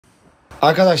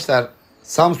Arkadaşlar,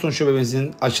 Samsun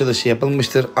şubemizin açılışı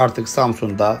yapılmıştır. Artık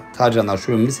Samsun'da Tarcanlar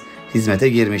şubemiz hizmete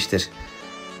girmiştir.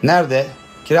 Nerede?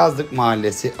 Kirazlık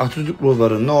Mahallesi, Atatürk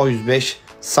Bulvarı No 105,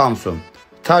 Samsun.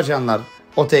 Tarcanlar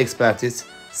EKSPERTİZ,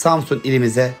 Samsun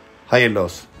ilimize hayırlı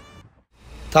olsun.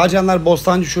 Tarcanlar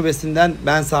Bostancı Şubesi'nden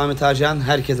ben Sami Tarcan,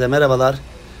 herkese merhabalar.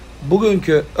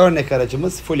 Bugünkü örnek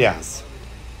aracımız full yağız.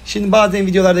 Şimdi bazen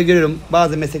videolarda görüyorum,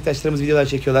 bazı meslektaşlarımız videolar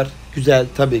çekiyorlar. Güzel,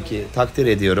 tabii ki takdir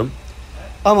ediyorum.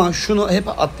 Ama şunu hep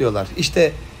atlıyorlar.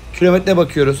 İşte kilometre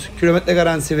bakıyoruz, kilometre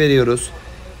garantisi veriyoruz.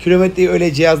 Kilometreyi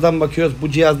öyle cihazdan bakıyoruz,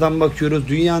 bu cihazdan bakıyoruz.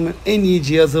 Dünyanın en iyi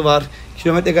cihazı var,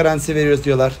 kilometre garantisi veriyoruz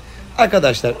diyorlar.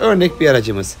 Arkadaşlar, örnek bir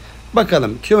aracımız.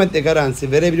 Bakalım kilometre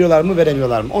garantisi verebiliyorlar mı,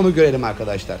 veremiyorlar mı? Onu görelim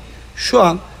arkadaşlar. Şu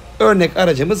an örnek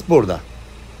aracımız burada.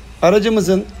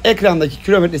 Aracımızın ekrandaki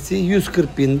kilometresi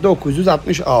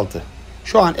 140.966.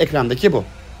 Şu an ekrandaki bu.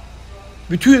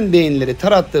 Bütün beyinleri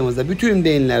tarattığımızda bütün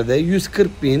beyinlerde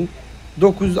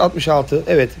 140.966.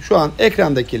 Evet, şu an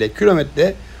ekrandakiyle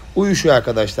kilometre uyuşuyor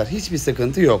arkadaşlar. Hiçbir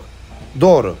sıkıntı yok.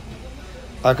 Doğru.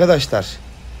 Arkadaşlar,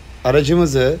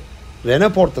 aracımızı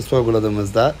Renaport'ta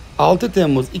sorguladığımızda 6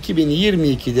 Temmuz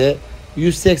 2022'de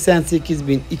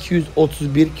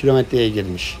 188.231 kilometreye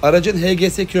girmiş. Aracın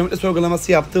HGS kilometre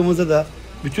sorgulaması yaptığımızda da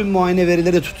bütün muayene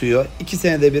verileri tutuyor. 2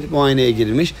 senede bir muayeneye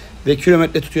girilmiş ve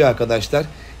kilometre tutuyor arkadaşlar.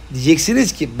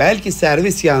 Diyeceksiniz ki belki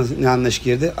servis yanlış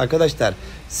girdi. Arkadaşlar,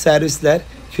 servisler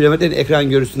kilometrenin ekran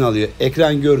görüntüsünü alıyor.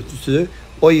 Ekran görüntüsü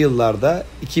o yıllarda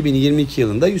 2022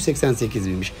 yılında 188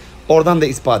 binmiş. Oradan da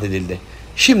ispat edildi.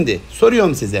 Şimdi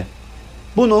soruyorum size.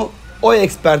 Bunu o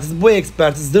ekspertiz, bu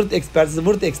ekspertiz, zırt ekspertiz,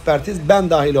 vırt ekspertiz ben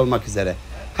dahil olmak üzere.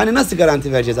 Hani nasıl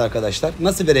garanti vereceğiz arkadaşlar?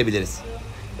 Nasıl verebiliriz?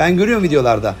 Ben görüyorum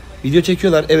videolarda. Video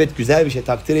çekiyorlar. Evet, güzel bir şey,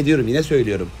 takdir ediyorum, yine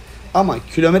söylüyorum. Ama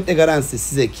kilometre garantisi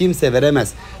size kimse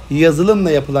veremez.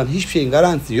 Yazılımla yapılan hiçbir şeyin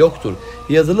garantisi yoktur.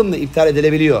 Yazılımla iptal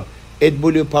edilebiliyor.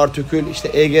 AdBlue, partikül, işte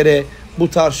EGR, bu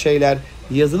tarz şeyler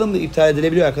yazılımla iptal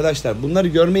edilebiliyor arkadaşlar. Bunları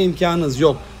görme imkanınız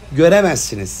yok.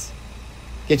 Göremezsiniz.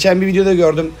 Geçen bir videoda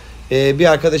gördüm.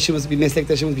 Bir arkadaşımız, bir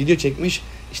meslektaşımız video çekmiş.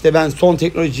 İşte ben son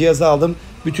teknoloji cihazı aldım.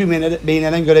 Bütün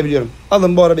beyinlerden görebiliyorum.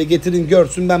 Alın bu arabayı, getirin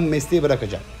görsün, ben bu mesleği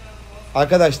bırakacağım.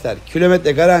 Arkadaşlar,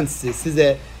 kilometre garantisi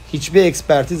size hiçbir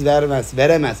ekspertiz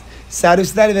veremez.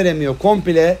 Servisler veremiyor.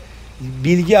 Komple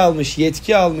bilgi almış,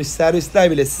 yetki almış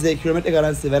servisler bile size kilometre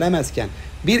garantisi veremezken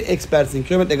bir ekspertin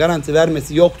kilometre garanti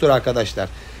vermesi yoktur arkadaşlar.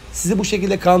 Sizi bu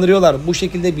şekilde kandırıyorlar, bu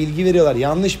şekilde bilgi veriyorlar,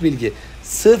 yanlış bilgi.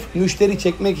 Sırf müşteri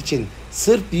çekmek için,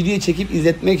 sırf videoyu çekip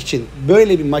izletmek için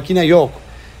böyle bir makine yok.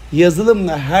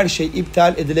 Yazılımla her şey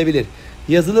iptal edilebilir.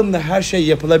 Yazılımla her şey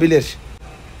yapılabilir.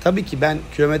 Tabii ki ben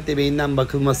kilometre beyinden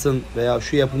bakılmasın veya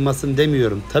şu yapılmasın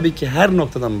demiyorum. Tabii ki her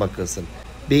noktadan bakılsın.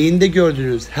 Beyinde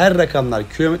gördüğünüz her rakamlar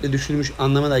kilometre düşürmüş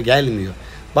anlamına gelmiyor.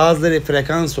 Bazıları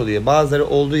frekans oluyor. Bazıları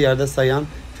olduğu yerde sayan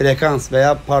frekans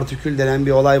veya partikül denen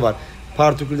bir olay var.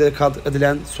 Partiküllere kat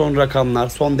edilen son rakamlar,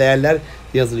 son değerler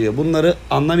yazılıyor. Bunları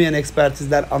anlamayan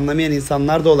ekspertizler, anlamayan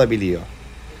insanlar da olabiliyor.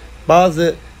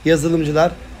 Bazı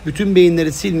yazılımcılar bütün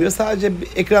beyinleri silmiyor. Sadece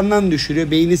ekrandan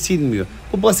düşürüyor, beyni silmiyor.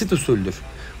 Bu basit usuldür.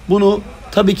 Bunu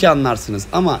tabii ki anlarsınız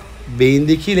ama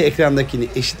beyindekiyle ekrandakini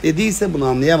eşitlediyse bunu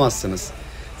anlayamazsınız.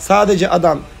 Sadece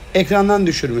adam ekrandan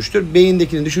düşürmüştür,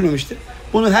 beyindekini düşürmemiştir.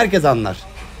 Bunu herkes anlar.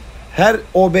 Her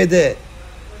OBD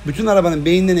bütün arabanın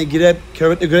beyinlerine girip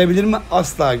kilometre görebilir mi?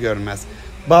 Asla görmez.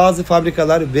 Bazı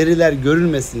fabrikalar veriler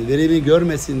görülmesin, verimi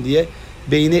görmesin diye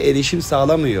beyine erişim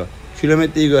sağlamıyor.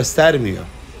 Kilometreyi göstermiyor.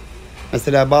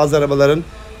 Mesela bazı arabaların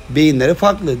beyinleri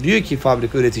farklı. Diyor ki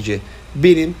fabrika, üretici,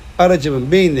 benim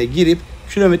aracımın beynine girip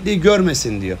kilometreyi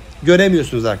görmesin diyor.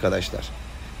 Göremiyorsunuz arkadaşlar.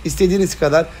 İstediğiniz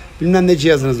kadar bilmem ne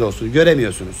cihazınız olsun,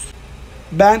 göremiyorsunuz.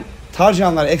 Ben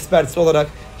Tarcanlar ekspertisi olarak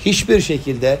hiçbir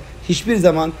şekilde, hiçbir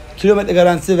zaman kilometre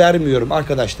garantisi vermiyorum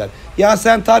arkadaşlar. Ya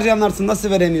sen Tarcanlarsın, nasıl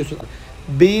veremiyorsun?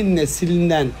 Beyinle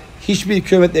silinen hiçbir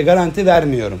kilometre garanti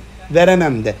vermiyorum.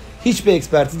 Veremem de. Hiçbir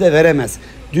ekspertiz de veremez.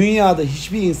 Dünyada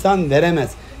hiçbir insan veremez.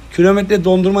 Kilometre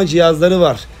dondurma cihazları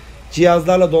var.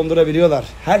 Cihazlarla dondurabiliyorlar.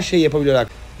 Her şeyi yapabiliyorlar.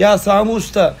 Ya Sami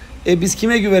Usta, biz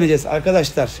kime güveneceğiz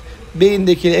arkadaşlar?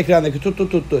 Beyindeki, ekrandaki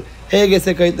tuttu.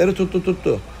 HGS kayıtları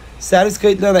tuttu. Servis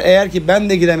kayıtlarına eğer ki ben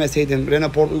de giremeseydim,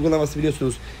 Renaport uygulaması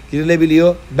biliyorsunuz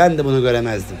girilebiliyor, ben de bunu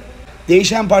göremezdim.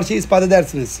 Değişen parçayı ispat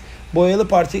edersiniz. Boyalı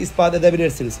parçayı ispat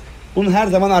edebilirsiniz. Bunun her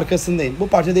zaman arkasındayım. Bu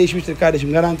parça değişmiştir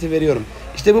kardeşim, garanti veriyorum.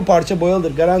 İşte bu parça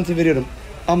boyalıdır, garanti veriyorum.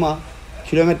 Ama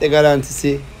kilometre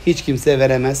garantisi hiç kimse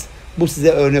veremez. Bu size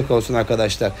örnek olsun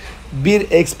arkadaşlar.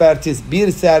 Bir ekspertiz,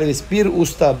 bir servis, bir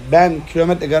usta ben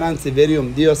kilometre garantisi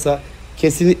veriyorum diyorsa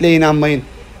kesinlikle inanmayın.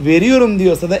 Veriyorum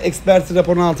diyorsa da ekspertiz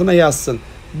raporunun altına yazsın.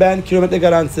 Ben kilometre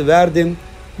garantisi verdim.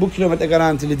 bu kilometre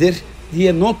garantilidir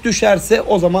diye not düşerse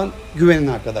o zaman güvenin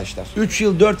arkadaşlar. 3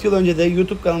 yıl 4 yıl önce de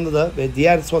YouTube kanalında da ve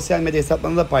diğer sosyal medya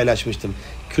hesaplarında da paylaşmıştım.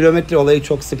 Kilometre olayı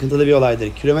çok sıkıntılı bir olaydır.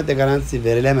 Kilometre garantisi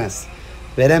verilemez.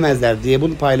 Veremezler diye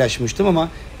bunu paylaşmıştım ama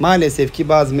maalesef ki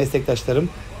bazı meslektaşlarım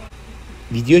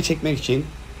video çekmek için,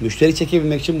 müşteri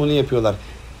çekebilmek için bunu yapıyorlar.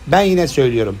 Ben yine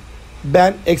söylüyorum.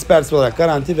 Ben ekspertiz olarak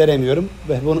garanti veremiyorum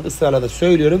ve bunu ısrarla da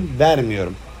söylüyorum,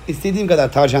 vermiyorum. İstediğim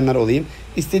kadar tarjanlar olayım,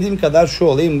 istediğim kadar şu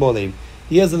olayım, bu olayım.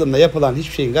 Yazılımda yapılan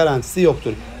hiçbir şeyin garantisi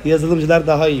yoktur. Yazılımcılar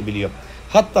daha iyi biliyor.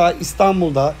 Hatta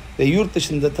İstanbul'da ve yurt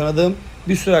dışında tanıdığım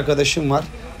bir sürü arkadaşım var.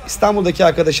 İstanbul'daki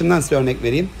arkadaşımdan size örnek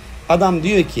vereyim. Adam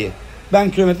diyor ki ben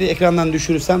kilometreyi ekrandan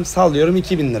düşürürsem sallıyorum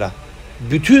 2.000 lira.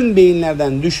 Bütün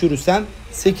beyinlerden düşürürsem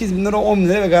 8.000 lira 10.000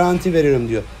 lira ve garanti veriyorum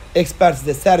diyor.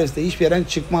 Ekspertizde, serviste hiçbir yerden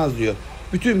çıkmaz diyor.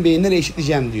 Bütün beyinleri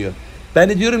eşitleyeceğim diyor. Ben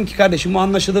de diyorum ki kardeşim bu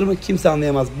anlaşılır mı? Kimse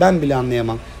anlayamaz. Ben bile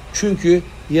anlayamam. Çünkü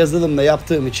yazılımda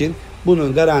yaptığım için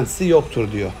bunun garantisi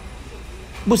yoktur diyor.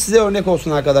 Bu size örnek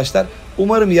olsun arkadaşlar.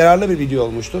 Umarım yararlı bir video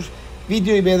olmuştur.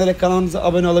 Videoyu beğenerek kanalımıza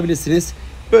abone olabilirsiniz.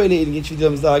 Böyle ilginç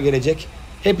videomuz daha gelecek.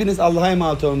 Hepiniz Allah'a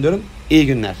emanet olun diyorum. İyi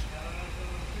günler.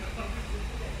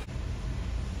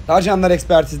 Tarjanlar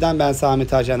Ekspertiz'den ben Sami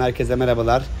Tarjan. Herkese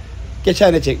merhabalar.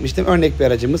 Geçen de çekmiştim. Örnek bir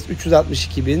aracımız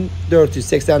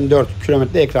 362.484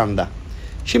 kilometre ekranda.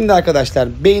 Şimdi arkadaşlar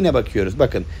beyine bakıyoruz.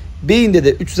 Bakın beyinde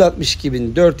de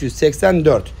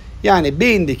 362.484. Yani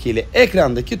beyindekiyle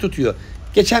ekrandaki tutuyor.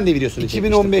 Geçen de videosunu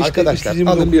 2015 arkadaşlar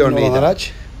alın bir örneği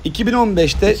araç.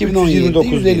 2015'te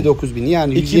 159 bin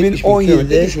yani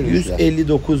 2017'de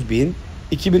 159 bin,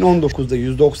 2019'da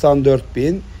 194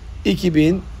 bin,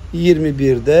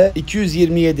 2021'de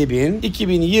 227 bin,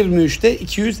 2023'te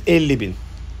 250 bin.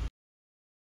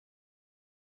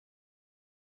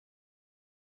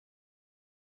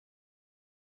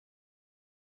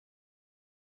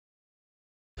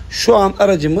 Şu an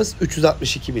aracımız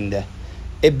 362 binde.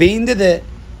 Beyinde de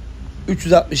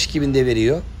 362 binde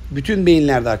veriyor. Bütün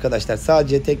beyinlerde arkadaşlar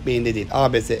sadece tek beyinde değil.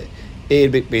 ABS,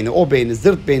 airbag beyni, o beyni,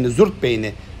 zırt beyni, zurt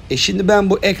beyni. Şimdi ben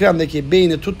bu ekrandaki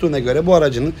beyni tuttuğuna göre bu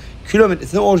aracın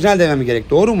kilometresine orijinal demem gerek.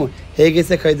 Doğru mu?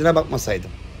 HGS kaydına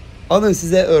bakmasaydım. Alın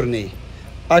size örneği.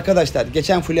 Arkadaşlar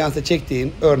geçen Fluence'da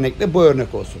çektiğim örnekle bu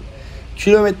örnek olsun.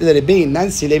 Kilometreleri beyinden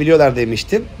silebiliyorlar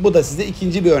demiştim. Bu da size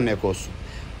ikinci bir örnek olsun.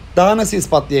 Daha nasıl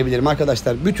ispatlayabilirim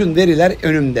arkadaşlar? Bütün veriler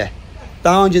önümde.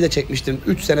 Daha önce de çekmiştim.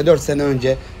 3 sene, 4 sene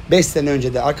önce, 5 sene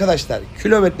önce de arkadaşlar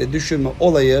kilometre düşürme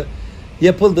olayı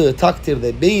yapıldığı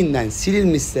takdirde beyinden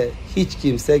silinmişse hiç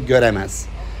kimse göremez.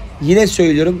 Yine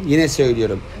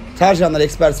söylüyorum. Tarjanlar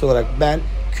Ekspertiz olarak ben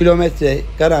kilometre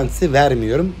garantisi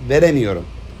veremiyorum.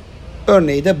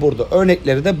 Örneği de burada,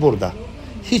 örnekleri de burada.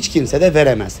 Hiç kimse de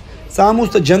veremez. Sami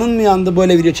Usta canın mı yandı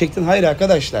böyle video çektin? Hayır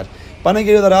arkadaşlar. Bana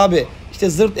geliyorlar abi işte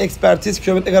zırt ekspertiz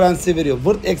kilometre garantisi veriyor.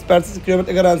 Vırt ekspertiz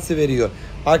kilometre garantisi veriyor.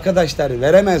 Arkadaşlar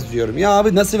veremez diyorum. Ya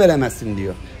abi nasıl veremezsin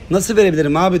diyor. Nasıl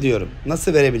verebilirim abi diyorum.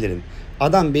 Nasıl verebilirim?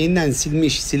 Adam beyinden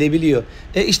silmiş, silebiliyor.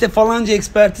 İşte falanca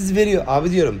ekspertiz veriyor.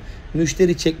 Abi diyorum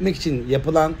müşteri çekmek için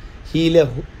yapılan hile,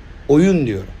 oyun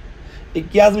diyorum.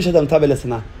 Yazmış adam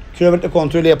tabelasına. Kilometre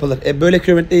kontrolü yapılır. Böyle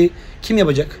kilometreyi kim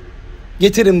yapacak?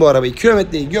 Getirin bu arabayı.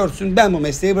 Kilometreyi görsün. Ben bu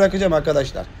mesleği bırakacağım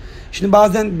arkadaşlar. Şimdi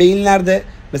bazen beyinlerde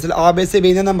mesela ABS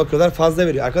beyinden bakıyorlar fazla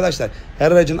veriyor. Arkadaşlar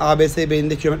her aracın ABS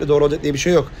beyininde kilometre doğru olacak diye bir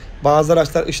şey yok. Bazı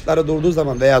araçlar ışıklara durduğu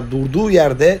zaman veya durduğu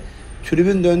yerde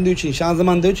tribün döndüğü için,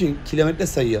 şanzıman döndüğü için kilometre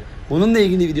sayıyor. Bununla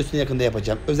ilgili videosunu yakında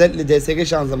yapacağım. Özellikle DSG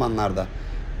şanzımanlarda.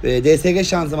 DSG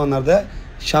şanzımanlarda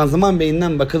şanzıman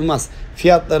beyinden bakılmaz.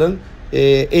 Fiyatların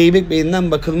airbag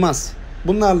beyinden bakılmaz.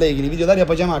 Bunlarla ilgili videolar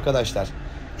yapacağım arkadaşlar.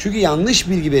 Çünkü yanlış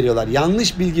bilgi veriyorlar.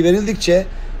 Yanlış bilgi verildikçe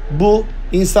bu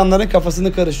insanların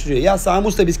kafasını karıştırıyor. Ya Sami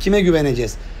Usta biz kime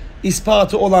güveneceğiz?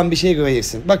 İspatı olan bir şeye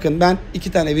güveneceksin. Bakın ben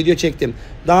 2 tane video çektim.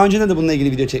 Daha önce de bununla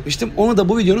ilgili video çekmiştim. Onu da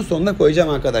bu videonun sonuna koyacağım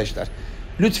arkadaşlar.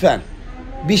 Lütfen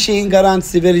bir şeyin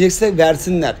garantisi verecekse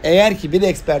versinler. Eğer ki bir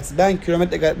ekspertiz ben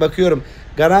kilometre bakıyorum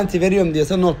garanti veriyorum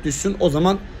diyorsa not düşsün, o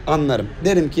zaman anlarım.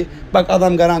 Derim ki bak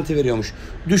adam garanti veriyormuş.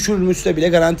 Düşürmüşse bile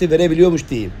garanti verebiliyormuş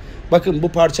diyeyim. Bakın bu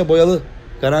parça boyalı,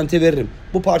 garanti veririm.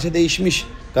 Bu parça değişmiş,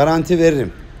 garanti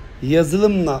veririm.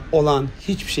 Yazılımla olan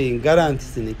hiçbir şeyin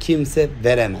garantisini kimse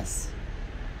veremez.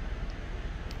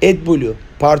 AdBlue,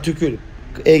 partikül,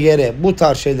 EGR bu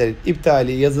tarz şeylerin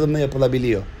iptali yazılımla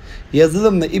yapılabiliyor.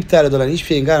 Yazılımla iptal edilen hiçbir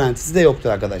şeyin garantisi de yoktur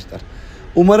arkadaşlar.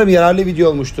 Umarım yararlı video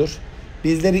olmuştur.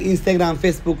 Bizleri Instagram,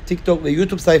 Facebook, TikTok ve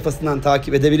YouTube sayfasından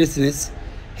takip edebilirsiniz.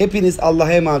 Hepiniz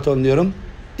Allah'a emanet olun diyorum.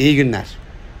 İyi günler.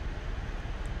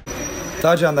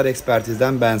 Tarjanlar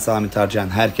Ekspertiz'den ben Sami Tarjan.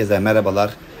 Herkese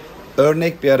merhabalar.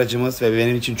 Örnek bir aracımız ve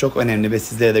benim için çok önemli ve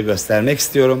sizlere de göstermek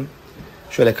istiyorum.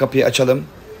 Şöyle kapıyı açalım.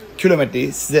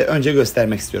 kilometreyi size önce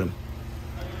göstermek istiyorum.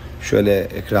 Şöyle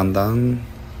ekrandan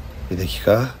bir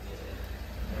dakika.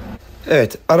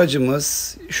 Evet,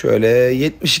 aracımız şöyle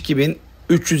 72.307.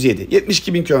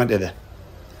 72.000 kilometrede.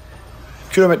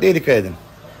 Kilometreye dikkat edin.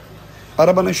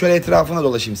 Arabanın şöyle etrafına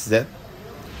dolaşayım size.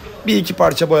 Bir iki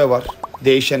parça boya var.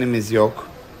 Değişenimiz yok.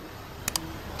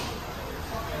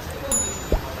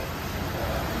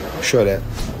 Şöyle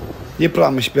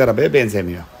yıpranmış bir arabaya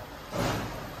benzemiyor.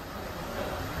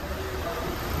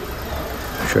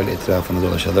 Şöyle etrafını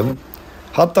dolaşalım.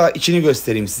 Hatta içini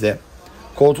göstereyim size.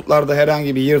 Koltuklarda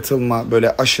herhangi bir yırtılma,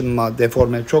 böyle aşınma,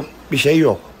 deforme çok bir şey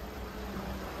yok.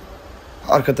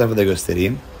 Arka tarafı da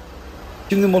göstereyim.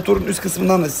 Şimdi motorun üst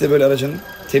kısmından da size böyle aracın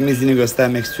temizliğini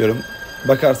göstermek istiyorum.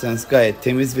 Bakarsanız gayet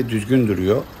temiz ve düzgün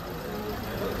duruyor.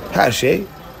 Her şey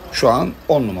şu an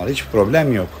 10 numara, hiç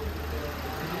problem yok.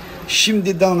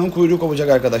 Şimdi dananın kuyruğu kopacak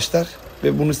arkadaşlar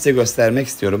ve bunu size göstermek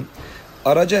istiyorum.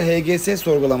 Araca HGS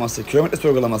sorgulaması, kilometre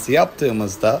sorgulaması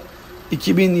yaptığımızda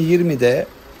 2020'de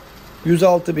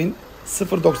 106.099,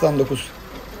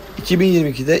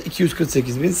 2022'de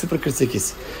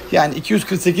 248.048. Yani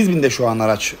 248.000'de şu an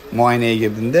araç muayeneye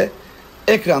girdiğinde,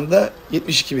 ekranda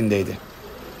 72.000'deydi.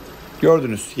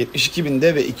 Gördünüz,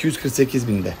 72.000'de ve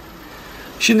 248.000'de.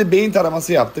 Şimdi beyin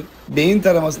taraması yaptık. Beyin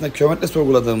taramasında kilometre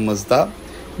sorguladığımızda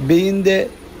beyinde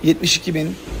 72.000,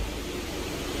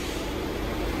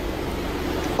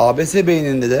 ABS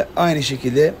beyninde de aynı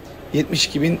şekilde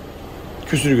 72.000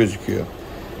 küsür gözüküyor.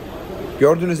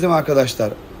 Gördünüz değil mi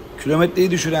arkadaşlar?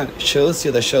 Kilometreyi düşüren şahıs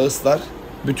ya da şahıslar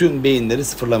bütün beyinleri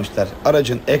sıfırlamışlar.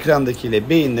 Aracın ekrandakiyle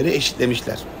beyinleri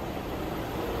eşitlemişler.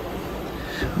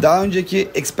 Daha önceki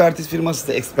ekspertiz firması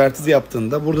da ekspertiz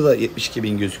yaptığında burada da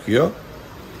 72.000 gözüküyor.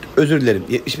 Özür dilerim,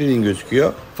 71.000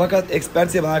 gözüküyor. Fakat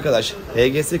ekspertiz yapan arkadaş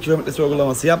HGS kilometre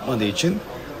sorgulaması yapmadığı için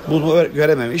bunu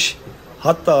görememiş.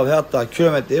 Hatta ve hatta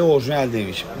kilometreye orijinal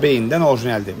demiş. Beyinden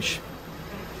orijinal demiş.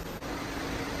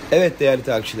 Evet değerli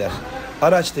takipçiler,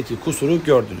 araçtaki kusuru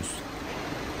gördünüz.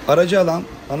 Aracı alan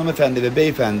hanımefendi ve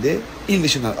beyefendi il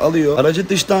dışından alıyor. Aracı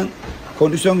dıştan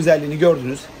kondisyon güzelliğini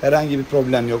gördünüz. Herhangi bir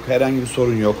problem yok, herhangi bir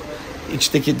sorun yok.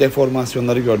 İçteki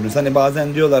deformasyonları gördünüz. Hani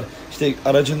bazen diyorlar işte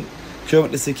aracın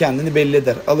kilometresi kendini belli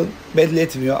eder. Alın, belli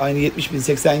etmiyor. Aynı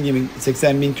 70.000,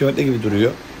 80.000 kilometre gibi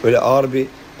duruyor. Böyle ağır bir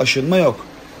aşınma yok.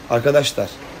 Arkadaşlar,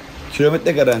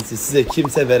 kilometre garantisi size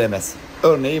kimse veremez.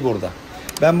 Örneği burada.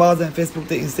 Ben bazen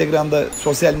Facebook'ta, Instagram'da,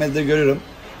 sosyal medyada görüyorum.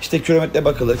 İşte kilometre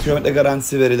bakılır, kilometre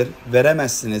garantisi verilir.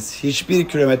 Veremezsiniz. Hiçbir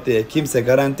kilometreye kimse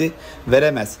garanti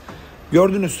veremez.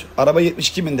 Gördünüz, araba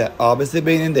 72.000'de, ABS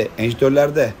beyninde,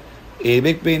 enjektörlerde,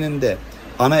 airbag beyninde,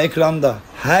 ana ekranda,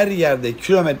 her yerde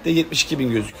kilometre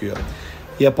 72.000 gözüküyor.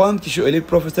 Yapan kişi öyle bir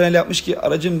profesyonel yapmış ki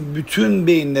aracın bütün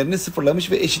beyinlerini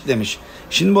sıfırlamış ve eşitlemiş.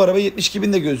 Şimdi bu araba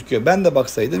 72.000'de gözüküyor. Ben de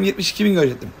baksaydım 72.000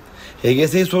 görecektim.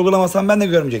 HGS'yi sorgulamasam ben de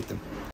görmeyecektim.